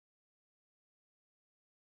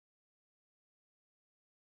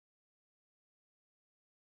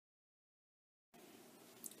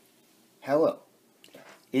Hello.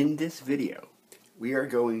 In this video, we are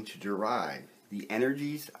going to derive the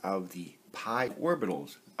energies of the pi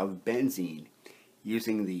orbitals of benzene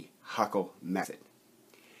using the Hückel method.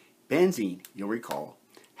 Benzene, you'll recall,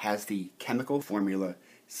 has the chemical formula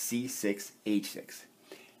C6H6,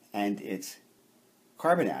 and its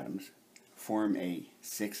carbon atoms form a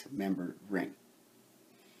six-membered ring.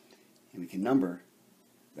 And we can number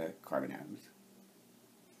the carbon atoms.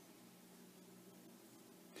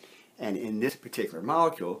 And in this particular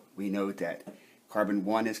molecule, we note that carbon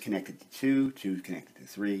 1 is connected to 2, 2 is connected to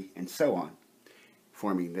 3, and so on,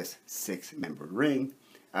 forming this six-membered ring,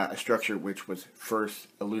 a structure which was first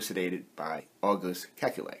elucidated by August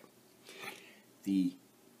Hückel. The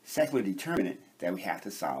secular determinant that we have to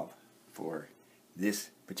solve for this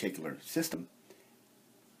particular system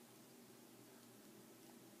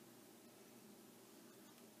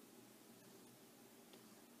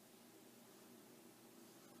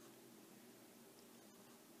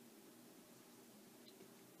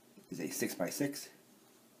is a 6x6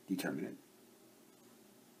 determinant.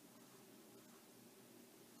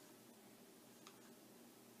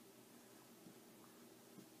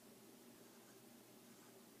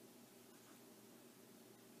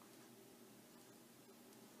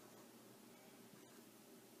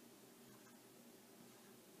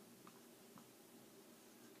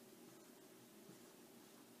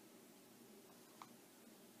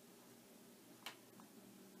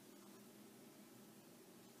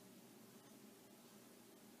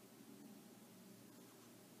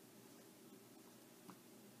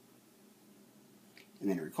 And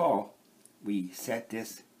then recall, we set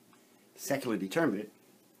this secular determinant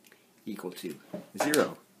equal to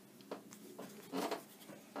 0.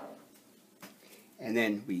 And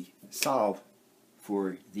then we solve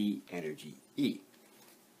for the energy E.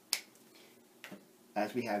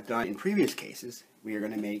 As we have done in previous cases, we are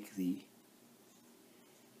going to make the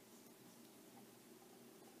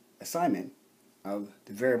assignment of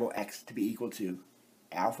the variable x to be equal to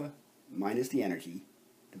alpha minus the energy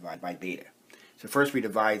divided by beta. So first we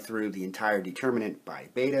divide through the entire determinant by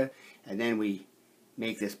beta, and then we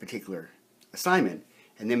make this particular assignment,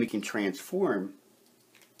 and then we can transform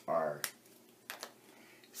our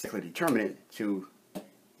secular determinant to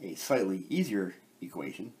a slightly easier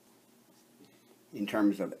equation in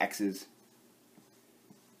terms of x's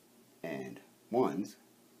and 1's.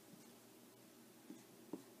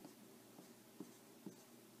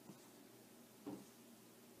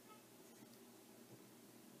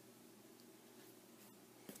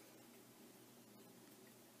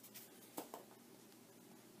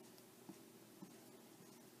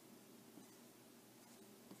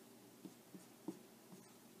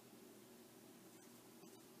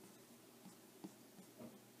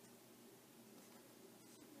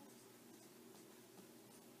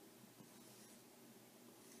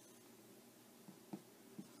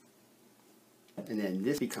 And then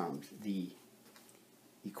this becomes the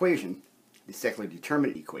equation, the secular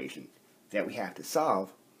determinant equation, that we have to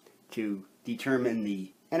solve to determine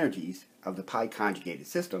the energies of the pi conjugated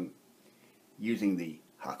system using the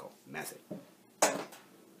Hückel method.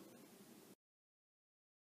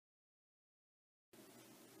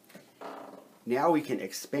 Now we can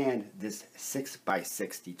expand this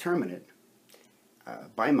 6x6 determinant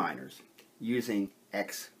by minors using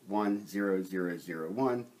x1, 0, 0, 0,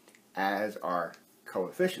 1 as our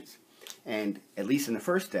coefficients. And at least in the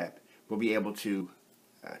first step, we'll be able to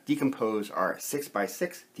decompose our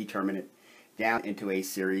 6x6 determinant down into a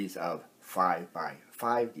series of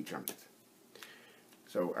 5x5 determinants.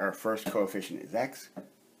 So our first coefficient is x.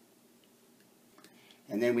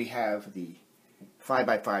 And then we have the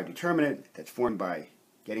 5x5 determinant that's formed by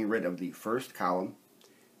getting rid of the first column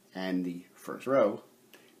and the first row,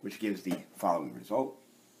 which gives the following result.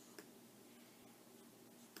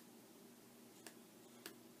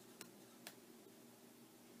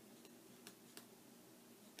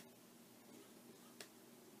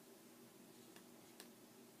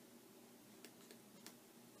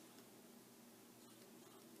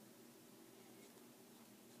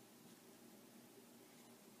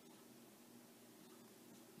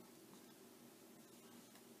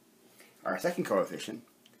 Our second coefficient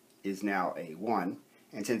is now a 1,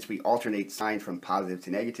 and since we alternate signs from positive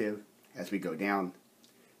to negative as we go down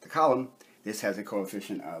the column, this has a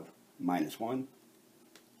coefficient of -1.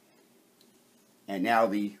 And now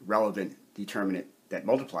the relevant determinant that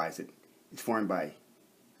multiplies it is formed by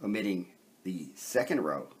omitting the second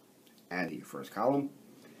row and the first column,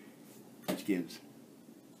 which gives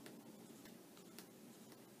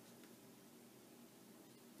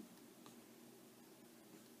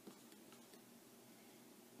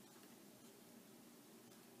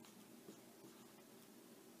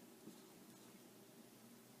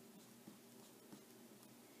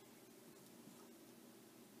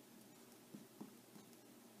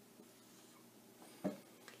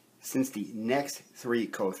since the next three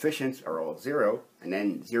coefficients are all 0, and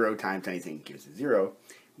then 0 times anything gives us 0,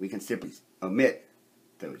 we can simply omit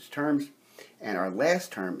those terms, and our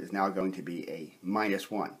last term is now going to be a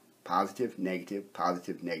 -1. Positive, negative,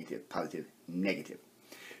 positive, negative, positive, negative.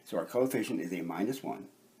 So our coefficient is a -1,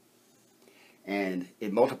 and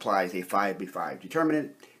it multiplies a 5 by 5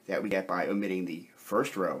 determinant that we get by omitting the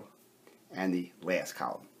first row and the last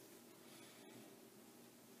column.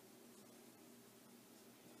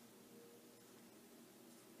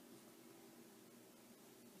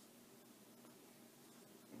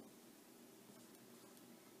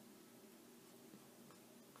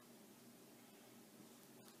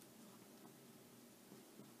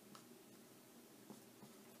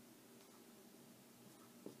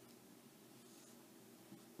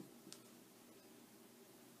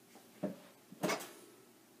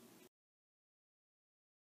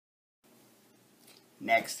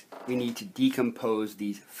 Next, we need to decompose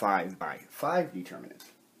these 5 by 5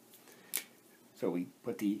 determinants. So we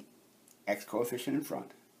put the x coefficient in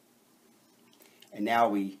front, and now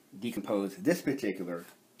we decompose this particular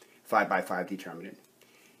 5 by 5 determinant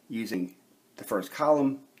using the first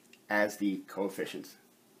column as the coefficients.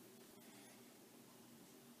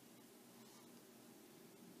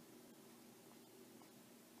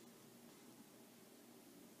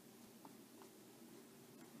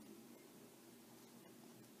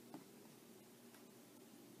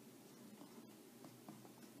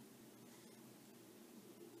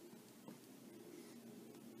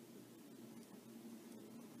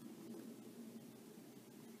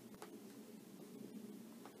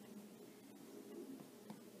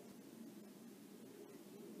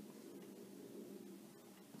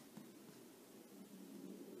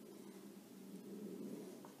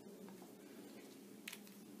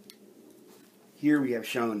 Here we have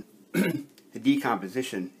shown the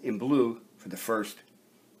decomposition in blue for the first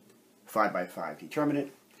 5 by 5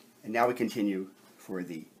 determinant, and now we continue for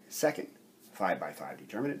the second 5 by 5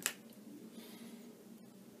 determinant.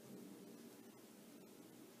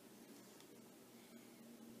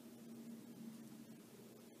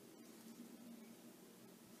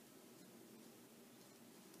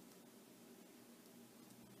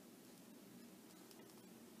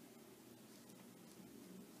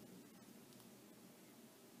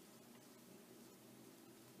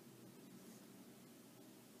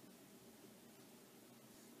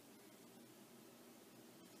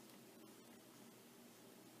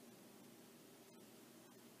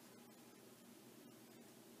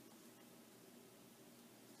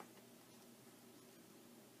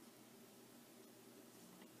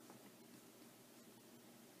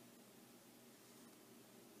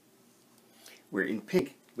 Where in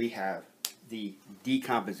pink we have the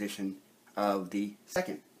decomposition of the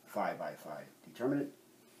second 5 by 5 determinant.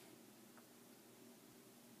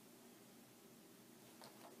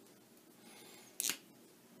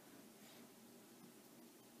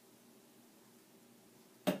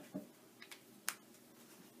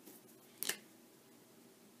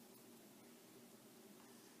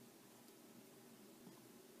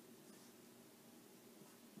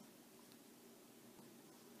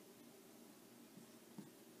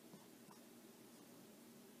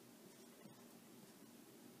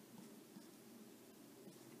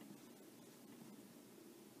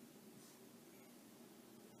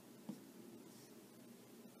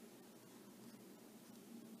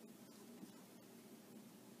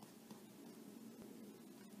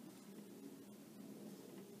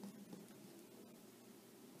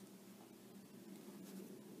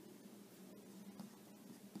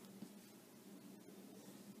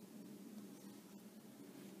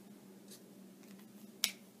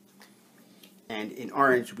 And in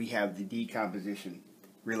orange, we have the decomposition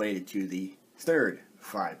related to the third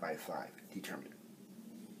 5 by 5 determinant.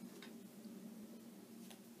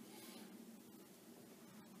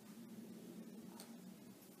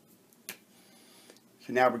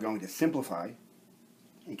 So now we're going to simplify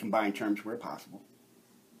and combine terms where possible.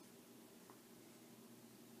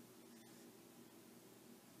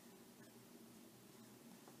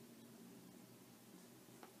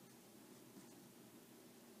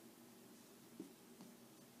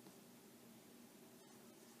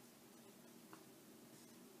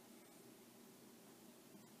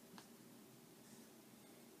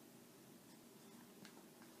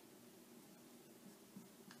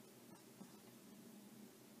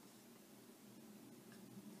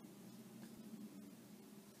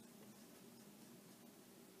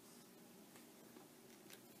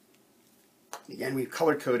 Again, we've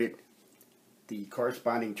color-coded the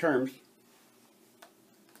corresponding terms.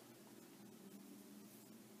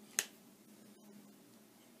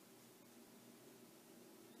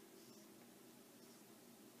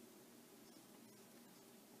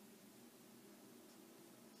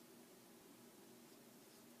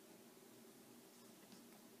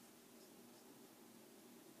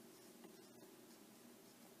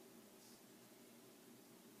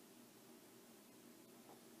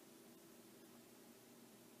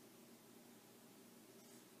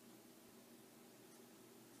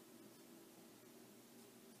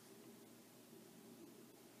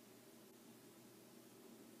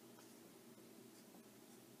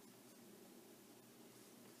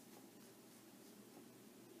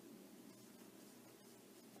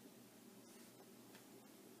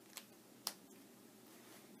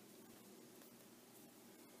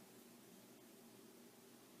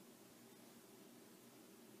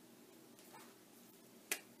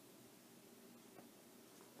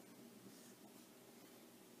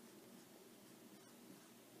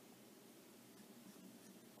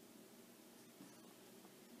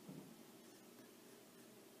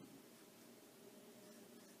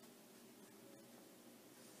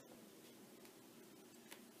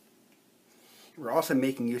 we're also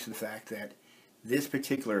making use of the fact that this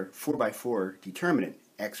particular 4x4 determinant,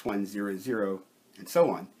 x1, 0, 0, and so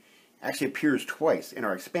on, actually appears twice in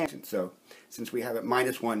our expansion. So since we have it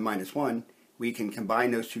 -1, -1, we can combine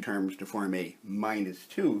those two terms to form a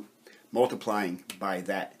 -2, multiplying by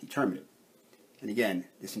that determinant. And again,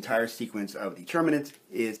 this entire sequence of determinants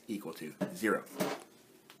is equal to 0.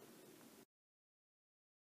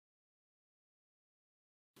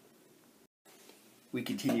 We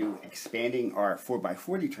continue expanding our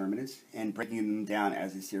 4x4 determinants and breaking them down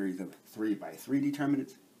as a series of 3x3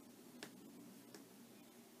 determinants.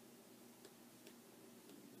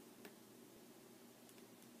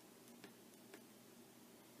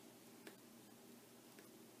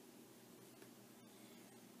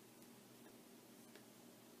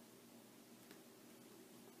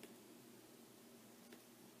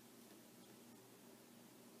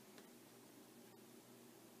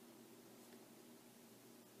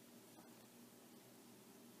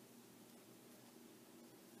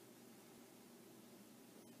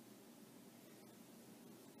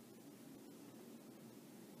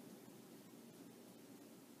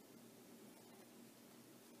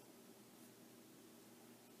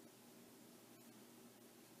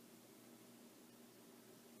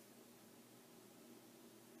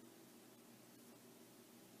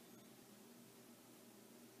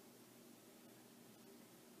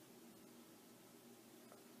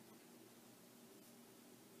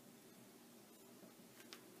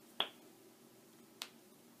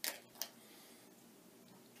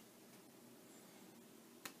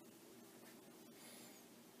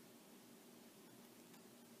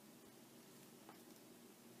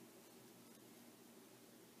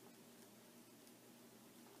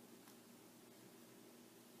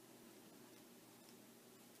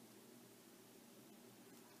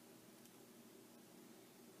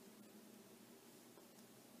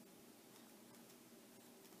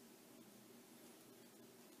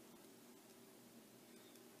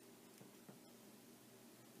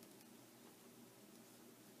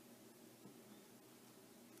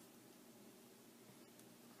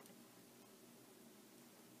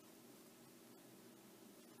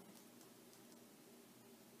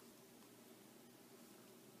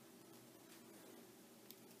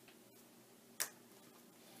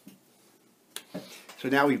 So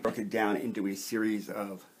now we've broken it down into a series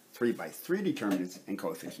of 3x3 determinants and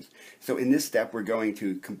coefficients. So in this step, we're going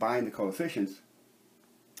to combine the coefficients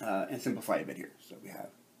and simplify a bit here. So we have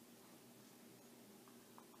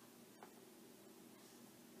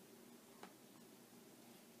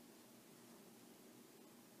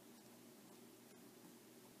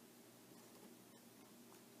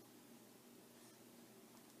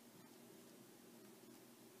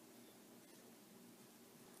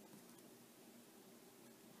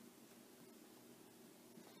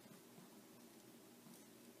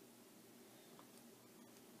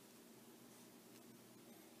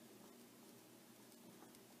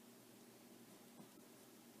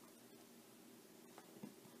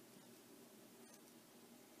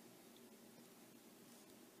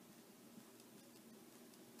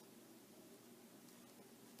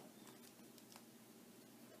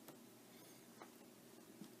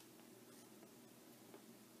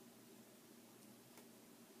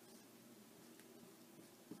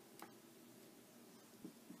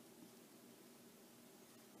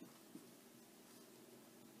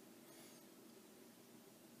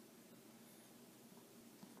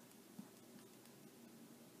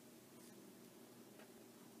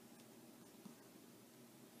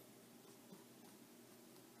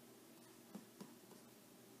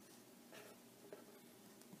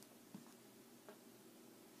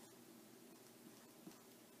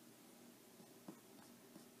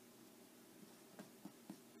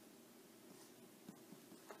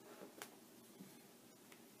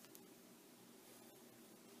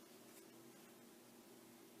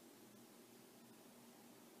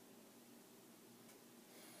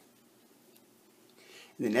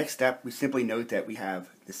in the next step, we simply note that we have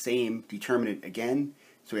the same determinant again.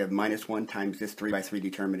 So we have -1 times this 3x3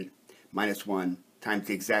 determinant, -1 times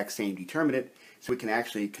the exact same determinant. So we can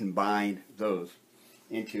actually combine those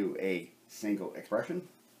into a single expression.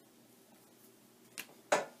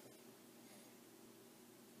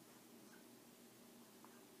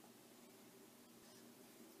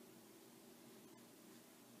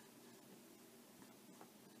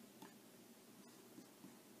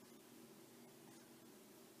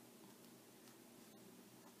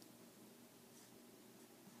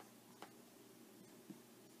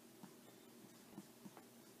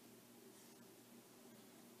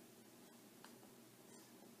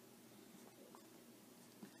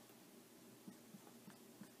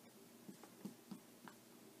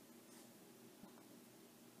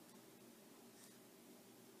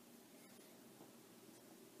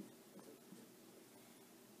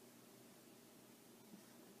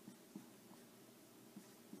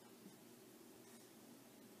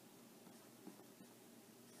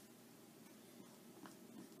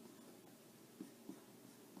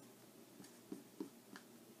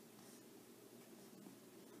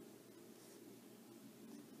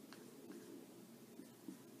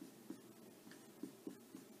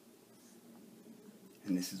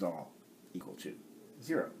 and this is all equal to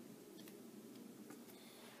 0.